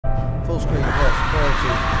Full screen, yes,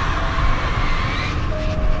 quality.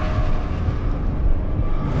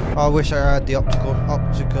 I wish I had the optical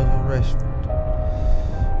wrist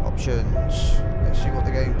options. Let's see what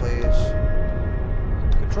the gameplay is.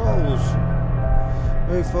 Controls.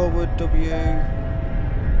 Move forward, W.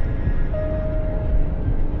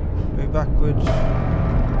 Move backwards,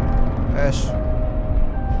 S.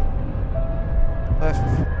 Left,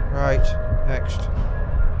 right, next.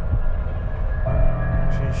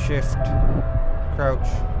 Shift, crouch,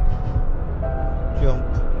 jump.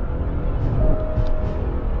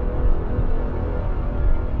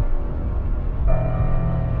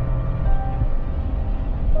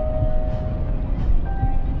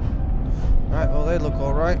 Right, well they look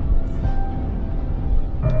alright.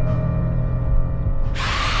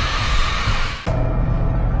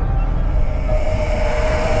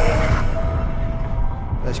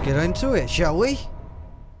 Let's get into it, shall we?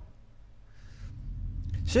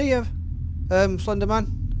 See ya, Slenderman.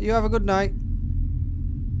 You have a good night.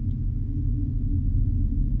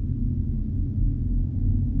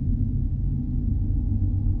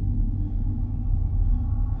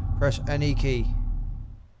 Press any key.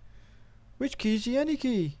 Which key is the any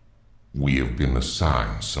key? We have been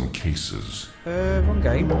assigned some cases. Wrong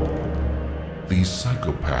game. These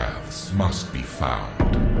psychopaths must be found.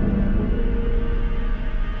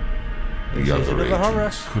 The other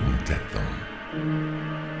agents couldn't get them.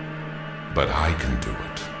 But I can do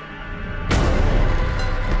it.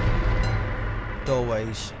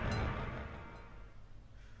 Doorways.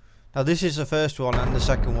 Now this is the first one and the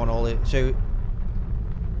second one all it. So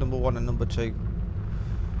number 1 and number 2.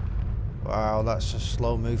 Wow, that's a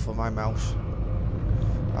slow move for my mouse.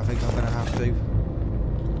 I think I'm gonna have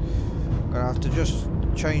to just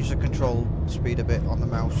change the control speed a bit on the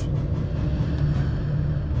mouse.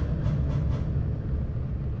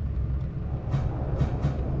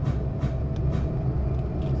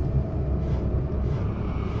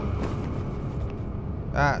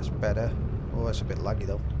 That's better. Oh, it's a bit laggy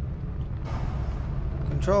though.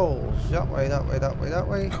 Controls. That way, that way, that way, that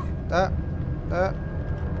way. That.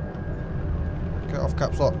 Get off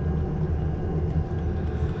caps lock.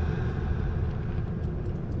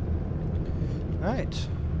 Right.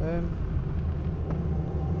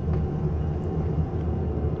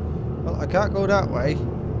 Well, I can't go that way.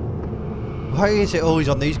 Why is it always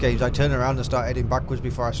on these games I turn around and start heading backwards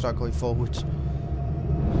before I start going forwards?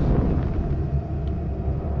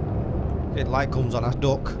 Light comes on, I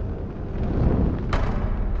duck.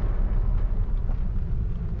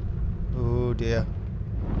 Oh dear.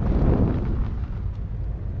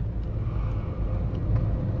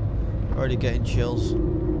 Already getting chills.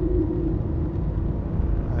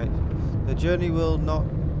 Right. The journey will not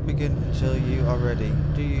begin until you are ready.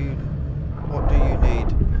 What do you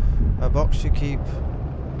need? A box to keep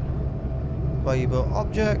valuable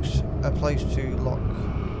objects, a place to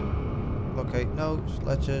locate notes,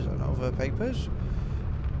 letters and other papers,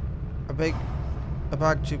 a bag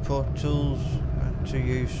to put tools to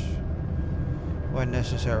use when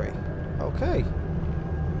necessary. Okay.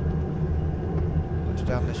 It's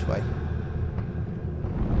down this way.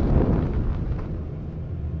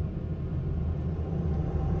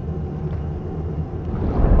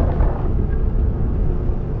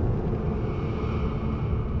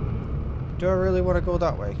 Do I really want to go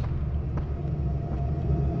that way?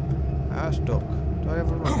 Ah, stuck. Do I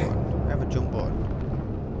have a run button? I have a jump button.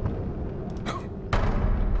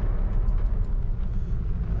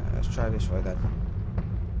 Let's try this way then.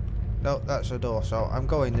 No, that's a door, so I'm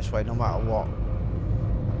going this way no matter what.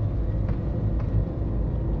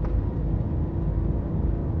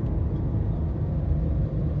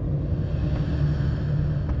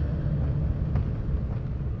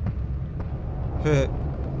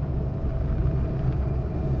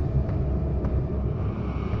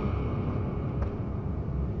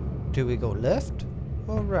 Do we go left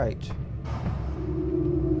or right?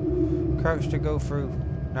 Crouch to go through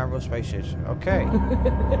narrow spaces. Okay.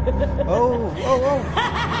 Oh.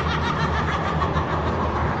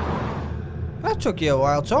 That took you a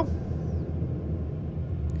while, Tom.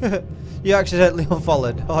 You accidentally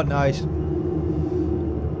unfollowed. Oh, nice.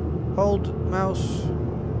 Hold mouse.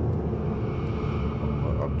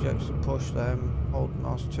 Objects and push them. Hold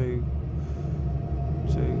mouse to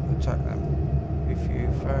attack them. If you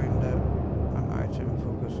find an item,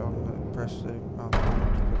 focus on press the mouse button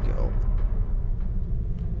to pick it up.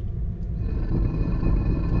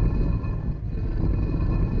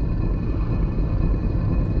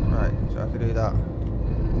 Right, so I can do that.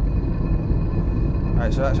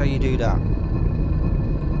 Right, so that's how you do that.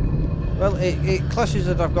 Well, it clashes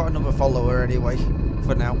that I've got another follower anyway,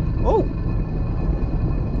 for now. Oh!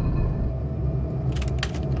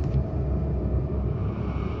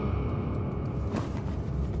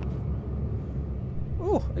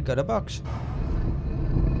 I got a box.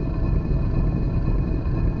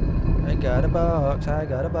 I got a box. I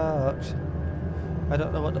got a box. I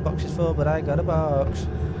don't know what the box is for, but I got a box.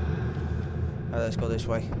 Alright, let's go this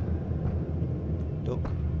way. Duck,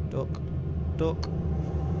 duck, duck.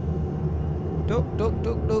 Duck, duck,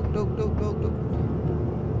 duck, duck, duck, duck, duck, duck.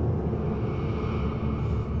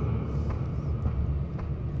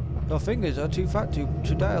 Your fingers are too fat to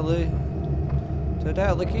dial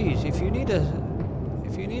the keys. If you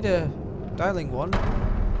need a dialing one,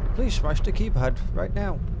 please smash the keypad right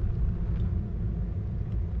now.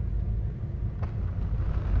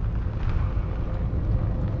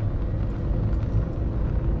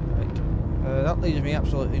 Right. That leads me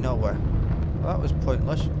absolutely nowhere. Well, that was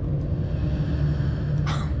pointless.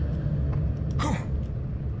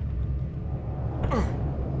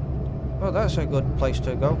 Well, that's a good place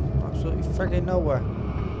to go. Absolutely friggin' nowhere.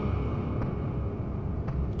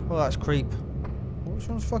 Well, that's creep. Which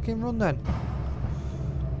one's fucking run then?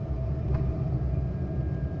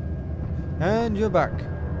 And you're back.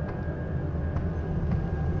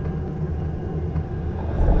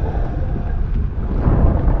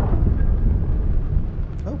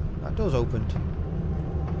 Oh, that door's opened.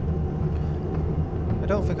 I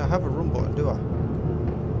don't think I have a run button, do I?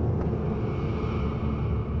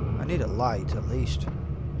 I need a light at least.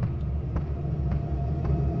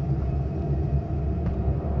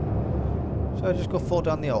 So I just go fall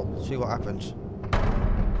down the hole, see what happens.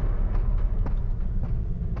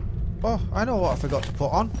 Oh, I know what I forgot to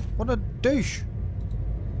put on. What a douche.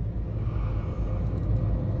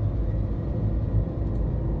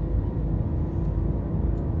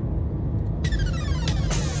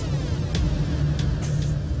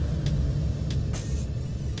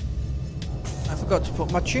 I forgot to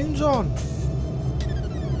put my tunes on.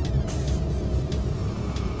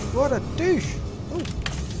 What a douche. Ooh.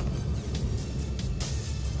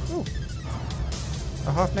 Ooh.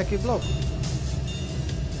 A half-naked bloke.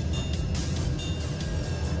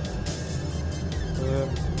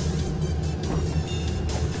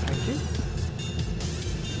 Thank you.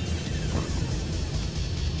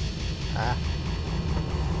 Ah.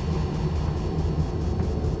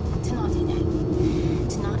 To not do that.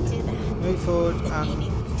 To not do that. Move forward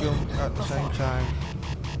and jump at the same time.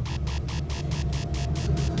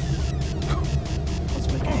 Let's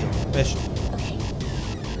make it jump. Mission. Okay.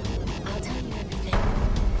 I'll tell you everything.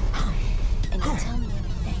 And you tell me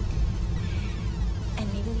everything. And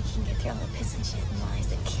maybe we can get through all the piss and shit and lies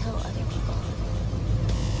that kill other people.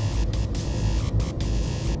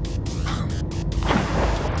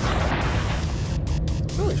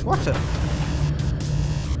 Oh, it's water.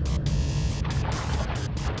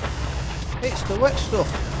 It's the wet stuff.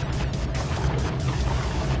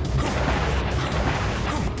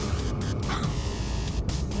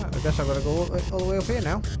 Right, I guess I've got to go all the way up here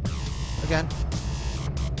now. Again.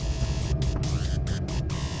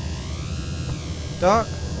 Dark,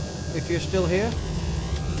 if you're still here,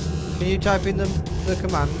 can you type in the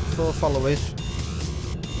command for followers?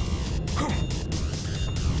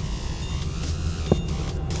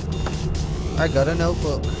 I got a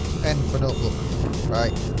notebook. N for notebook.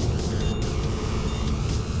 Right.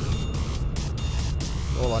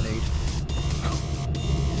 All I need.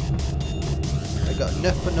 I got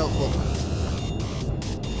enough for notebook.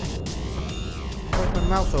 Where's my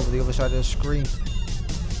mouse over the other side of the screen?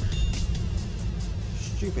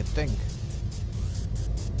 Stupid thing.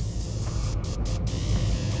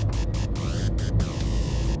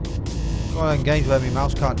 One of them games where my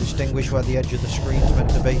mouse can't distinguish where the edge of the screen's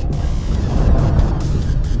meant to be.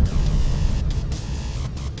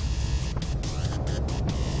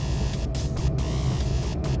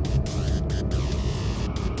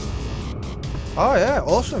 Oh yeah,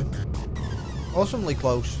 awesome. Awesomely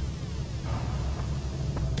close.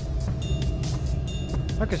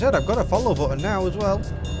 Like I said, I've got a follow button now as well.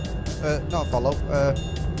 Not follow.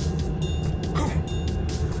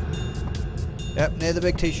 Yep, near the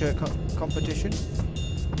big t-shirt competition.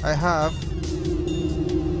 I have.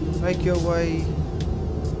 Make your way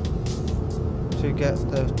to get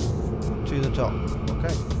to the top.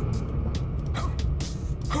 Okay.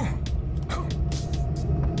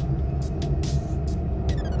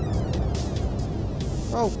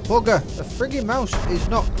 Oh, bugger! The frigging mouse is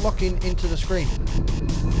not locking into the screen.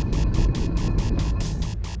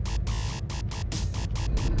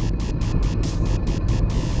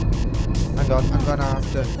 Hang on, I'm gonna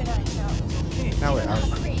have to... Now it has.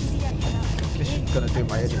 This is gonna do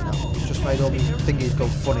my edit now. It's just made all these thingies go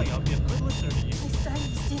funny.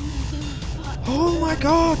 Oh my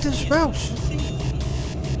god, there's a mouse!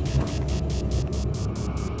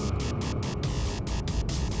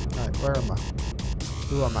 Right, where am I?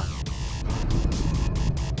 Who am I?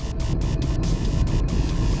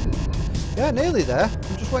 Yeah, nearly there.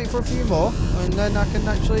 I'm just waiting for a few more, and then I can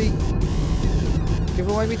actually give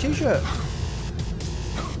away my t-shirt.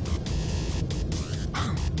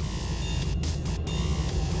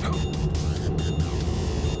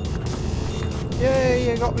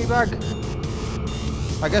 Yay, you got me back.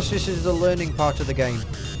 I guess this is the learning part of the game.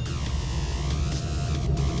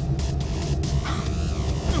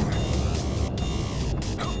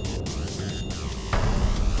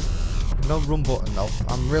 No run button though.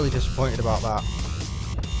 I'm really disappointed about that.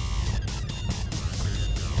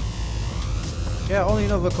 Yeah, only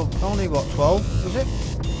another couple. Only what, 12? Was it?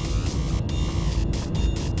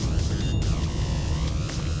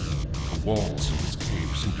 The walls of this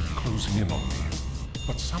cave seem to be closing in on me.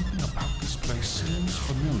 But something about this place seems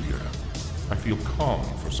familiar. I feel calm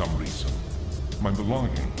for some reason. My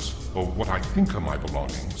belongings, or what I think are my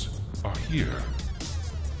belongings, are here.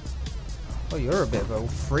 Oh, you're a bit of a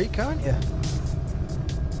freak, aren't you?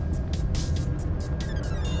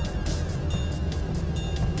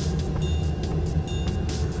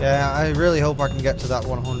 Yeah, I really hope I can get to that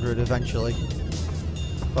 100 eventually.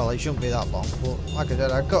 Well, it shouldn't be that long, but like I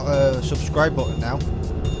said, I've got a subscribe button now.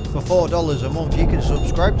 For $4 a month, you can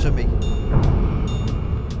subscribe to me.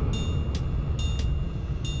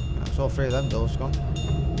 That's all three of them doors gone.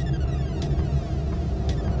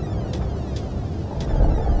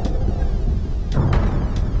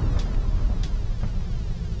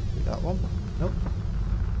 That one? Nope.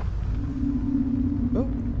 Oh,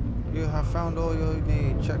 you have found all you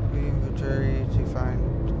need. Check the inventory to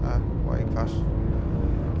find a way past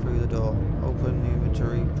through the door. Open the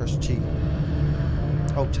inventory, press T.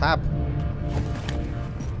 Oh, tab.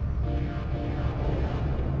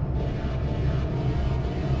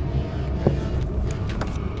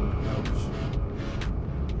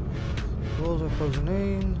 Doors are closing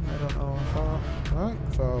in. I don't know how far. Right,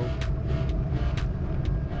 so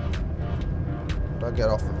I'll get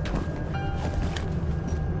off them.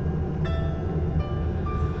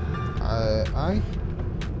 I.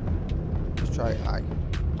 Let's try I.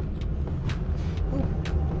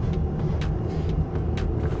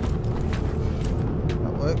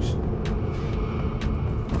 Works.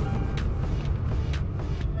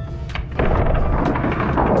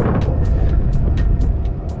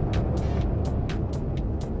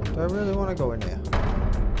 Do I really want to go in here? I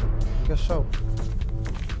guess so.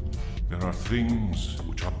 There are things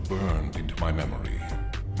which are burned into my memory.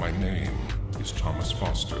 My name is Thomas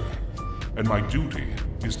Foster, and my duty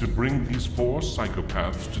is to bring these 4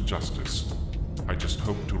 psychopaths to justice. I just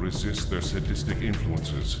hope to resist their sadistic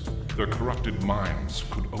influences. Their corrupted minds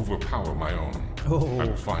could overpower my own. Oh. I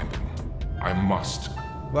will find them. I must.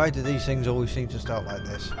 Why do these things always seem to start like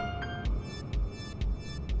this?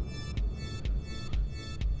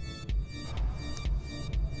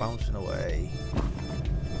 Bouncing away.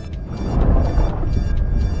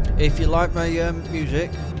 If you like my music,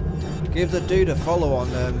 give the dude a follow on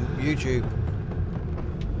YouTube.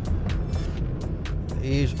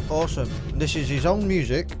 He's awesome. This is his own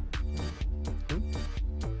music.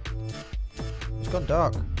 It's gone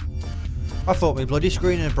dark. I thought my bloody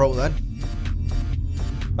screen had broke then.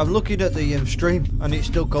 I'm looking at the stream and it's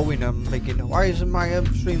still going. I'm thinking, why isn't my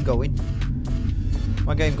stream going?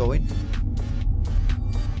 My game going?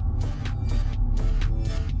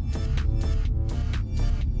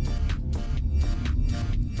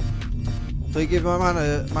 Please give my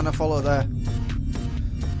man a follow there.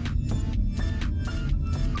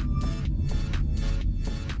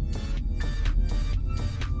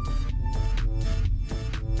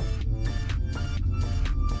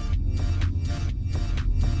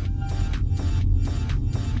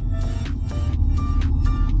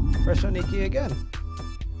 Press any key again.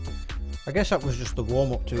 I guess that was just the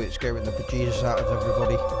warm up to it, scaring the bejesus out of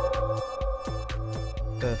everybody.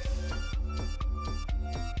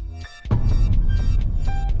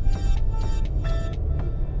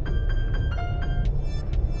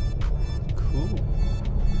 Cool.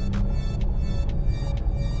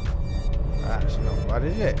 That's not bad,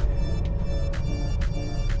 is it?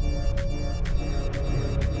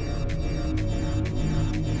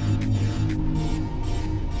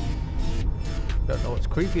 Don't know what's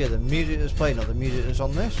creepier, the music that's playing or the music that's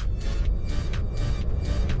on this.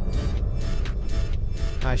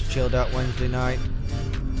 Nice chilled out Wednesday night.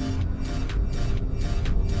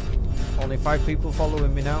 Only 5 people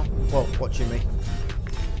following me now. Well, watching me.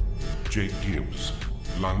 Jake Gibbs,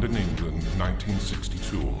 London, England,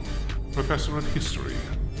 1962. Professor of history.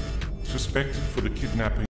 Suspected for the kidnapping